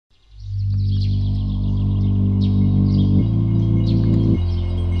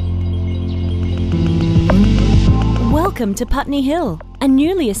Welcome to Putney Hill, a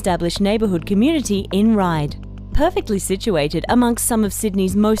newly established neighbourhood community in Ryde. Perfectly situated amongst some of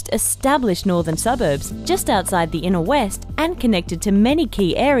Sydney's most established northern suburbs, just outside the inner west and connected to many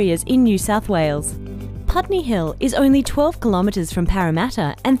key areas in New South Wales. Putney Hill is only 12 kilometres from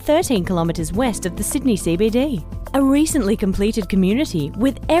Parramatta and 13 kilometres west of the Sydney CBD. A recently completed community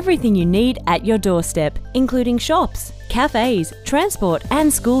with everything you need at your doorstep, including shops, cafes, transport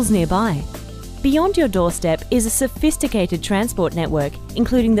and schools nearby. Beyond your doorstep is a sophisticated transport network,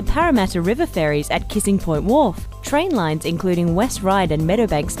 including the Parramatta River ferries at Kissing Point Wharf, train lines including West Ryde and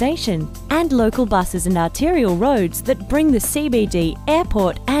Meadowbank Station, and local buses and arterial roads that bring the CBD,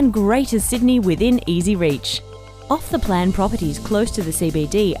 airport and Greater Sydney within easy reach. Off-the-plan properties close to the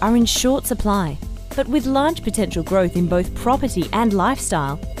CBD are in short supply, but with large potential growth in both property and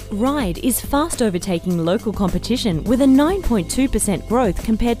lifestyle, Ryde is fast overtaking local competition with a 9.2% growth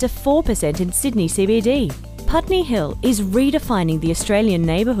compared to 4% in Sydney CBD. Putney Hill is redefining the Australian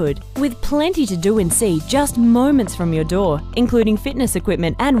neighbourhood with plenty to do and see just moments from your door, including fitness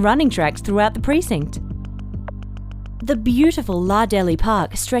equipment and running tracks throughout the precinct. The beautiful Lardelli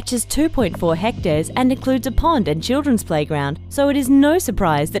Park stretches 2.4 hectares and includes a pond and children's playground, so it is no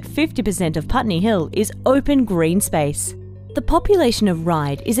surprise that 50% of Putney Hill is open green space. The population of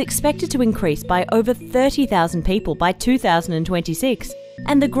Ryde is expected to increase by over 30,000 people by 2026,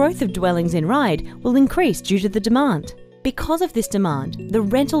 and the growth of dwellings in Ryde will increase due to the demand. Because of this demand, the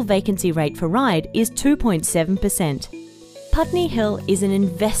rental vacancy rate for Ryde is 2.7%. Putney Hill is an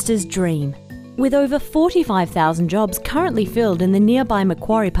investor's dream. With over 45,000 jobs currently filled in the nearby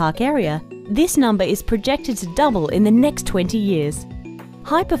Macquarie Park area, this number is projected to double in the next 20 years.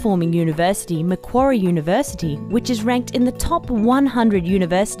 High-performing university Macquarie University, which is ranked in the top 100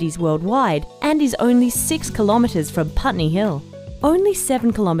 universities worldwide and is only 6 kilometres from Putney Hill. Only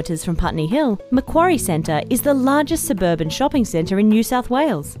 7 kilometres from Putney Hill, Macquarie Centre is the largest suburban shopping centre in New South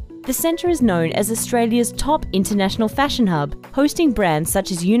Wales. The centre is known as Australia's top international fashion hub, hosting brands such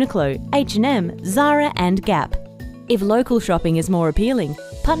as Uniqlo, H&M, Zara and Gap. If local shopping is more appealing,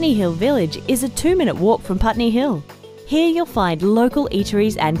 Putney Hill Village is a 2-minute walk from Putney Hill. Here you'll find local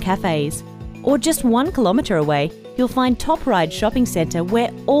eateries and cafes. Or just 1 kilometre away, you'll find Top Ryde Shopping Centre where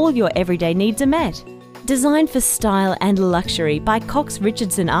all your everyday needs are met. Designed for style and luxury by Cox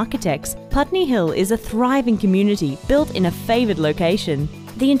Richardson Architects, Putney Hill is a thriving community built in a favoured location.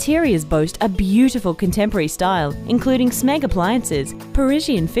 The interiors boast a beautiful contemporary style, including Smeg appliances,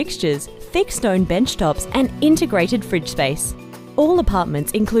 Parisian fixtures, thick stone benchtops and integrated fridge space. All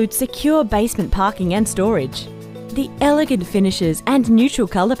apartments include secure basement parking and storage. The elegant finishes and neutral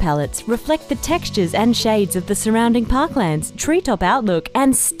colour palettes reflect the textures and shades of the surrounding parklands, treetop outlook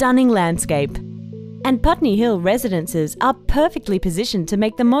and stunning landscape. And Putney Hill residences are perfectly positioned to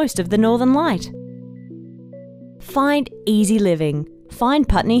make the most of the Northern Light. Find easy living. Find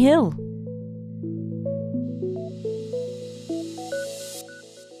Putney Hill.